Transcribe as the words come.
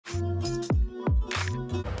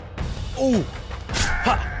Ooh!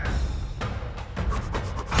 Ha!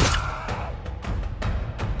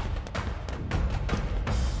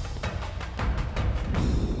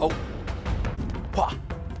 Oh! Ha!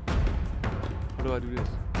 How do I do this?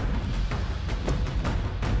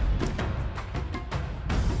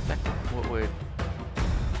 Wait.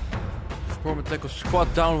 Perform a tackle,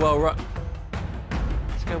 squat down while run.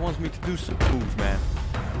 This guy wants me to do some moves, man.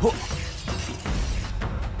 Huh.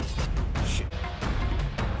 Shit.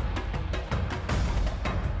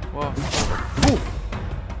 Whoa. Ooh.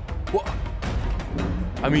 What?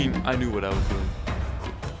 I mean, I knew what I was doing.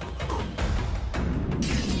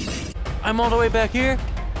 I'm all the way back here?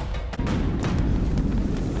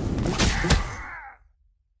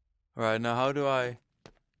 Alright, now how do I...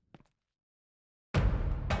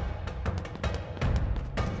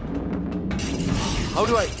 How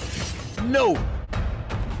do I... No!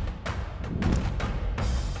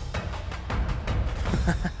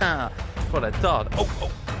 That's what I thought. Oh,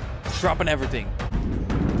 oh. Dropping everything.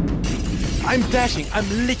 I'm dashing. I'm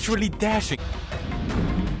literally dashing.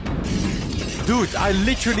 Dude, I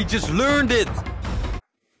literally just learned it.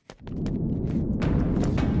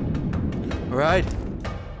 Alright.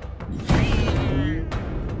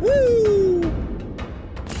 Woo!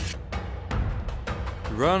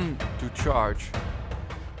 Run to charge.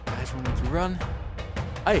 Guys want me to run.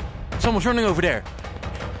 Hey, someone's running over there.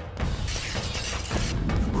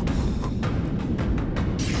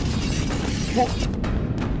 Whoa.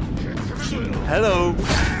 Hello.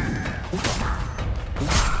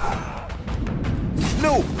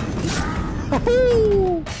 No.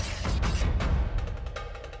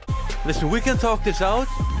 Listen, we can talk this out,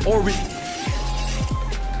 or we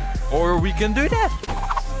can do that.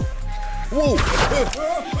 Whoa.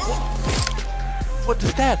 What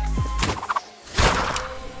is that?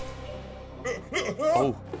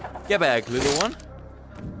 Oh, get back, little one.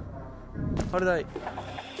 How did I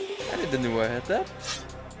didn't know I had that.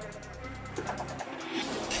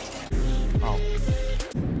 Oh.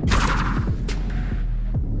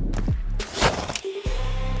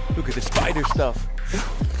 Look at the spider stuff.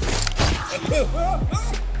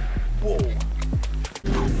 Whoa.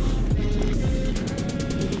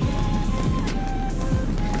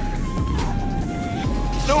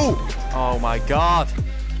 No! Oh my god.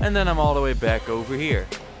 And then I'm all the way back over here.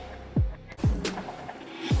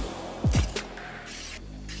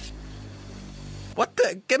 What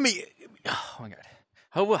the? Get me. Oh my god.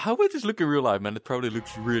 How would this look in real life, man? It probably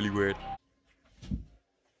looks really weird.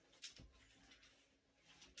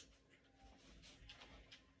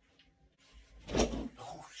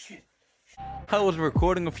 Oh shit. I was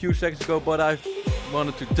recording a few seconds ago, but I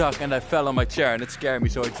wanted to duck and I fell on my chair and it scared me,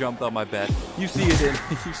 so I jumped on my bed. You see it in,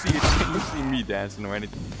 you see me dancing or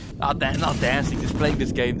anything. Not dancing, just playing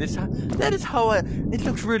this game. That is how it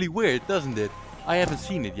looks really weird, doesn't it? I haven't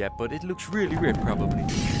seen it yet, but it looks really weird, probably.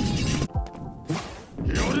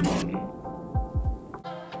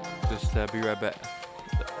 Just be right back.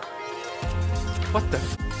 What the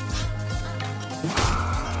f...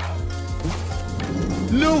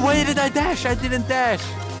 No, why did I dash? I didn't dash.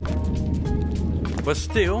 But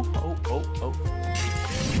still... Oh.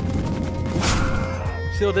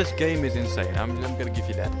 Still, this game is insane. I'm gonna give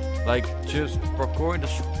you that. Like, just parkouring,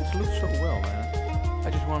 this looks so well, man. I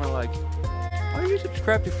just wanna, like... Are you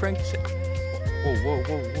subscribed to Frankie? Whoa.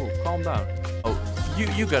 Calm down. Oh,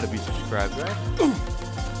 you gotta be subscribed, right?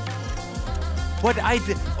 What, I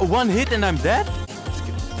did... One hit and I'm dead? Let's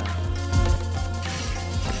skip this time.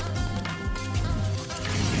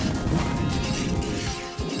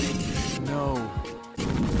 No.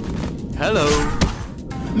 Hello.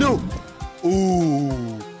 No.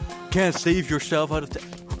 Ooh. Can't save yourself out of...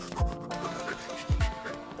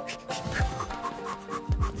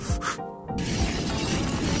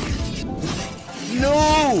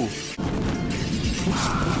 No!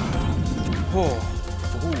 Oh.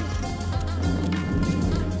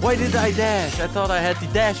 Why did I dash? I thought I had the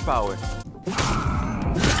dash power.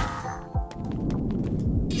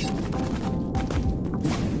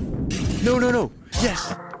 No.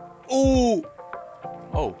 Yes. Oh.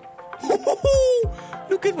 Oh.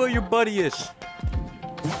 Look at where your buddy is.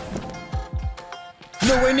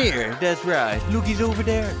 Nowhere near. That's right. Look, he's over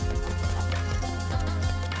there.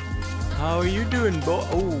 How are you doing, boy?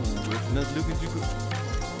 Oh, it's not looking too good.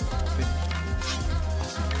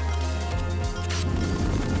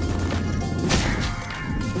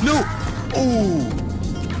 No! Oh!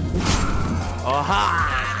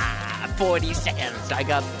 Aha! 40 seconds. I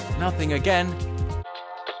got nothing again.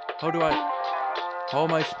 How am I do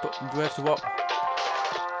I have to walk?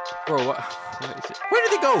 Bro, what? Where is it? Where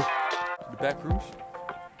did he go? The back rooms?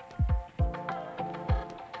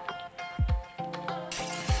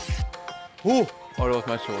 Oh, that was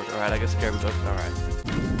my sword. Alright, I get scared with those. Alright.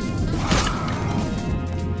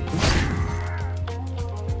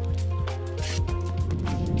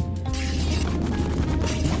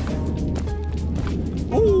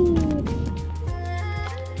 Ooh.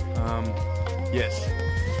 Yes.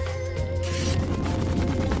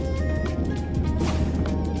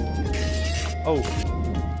 Oh.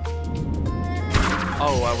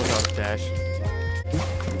 Oh, I was out of dash.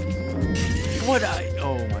 What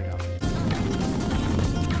oh my god.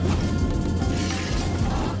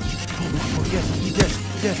 Oh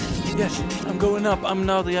yes. I'm going up. I'm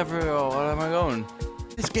now the ever. Oh, where am I going?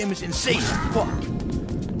 This game is insane. What?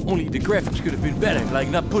 Only the graphics could have been better. Like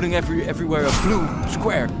not putting everywhere a blue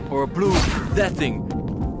square or a blue that thing.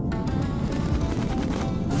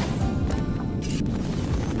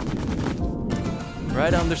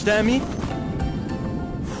 Right? Understand me?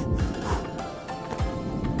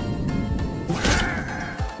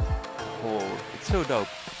 Oh, it's so dope.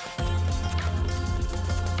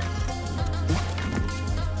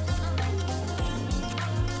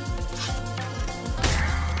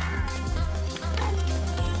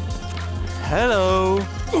 Hello.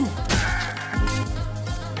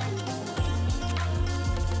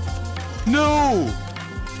 No.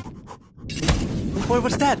 What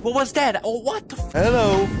was that? What was that? Oh, what the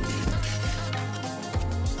hello.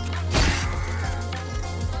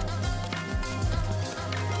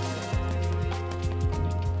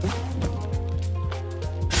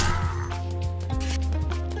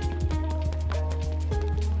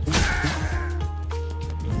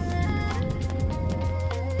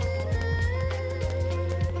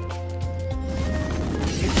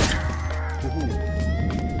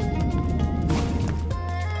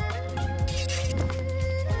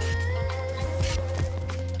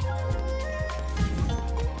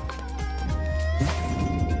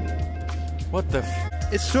 What the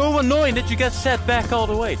f- It's so annoying that you get set back all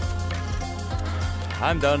the way.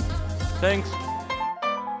 I'm done. Thanks.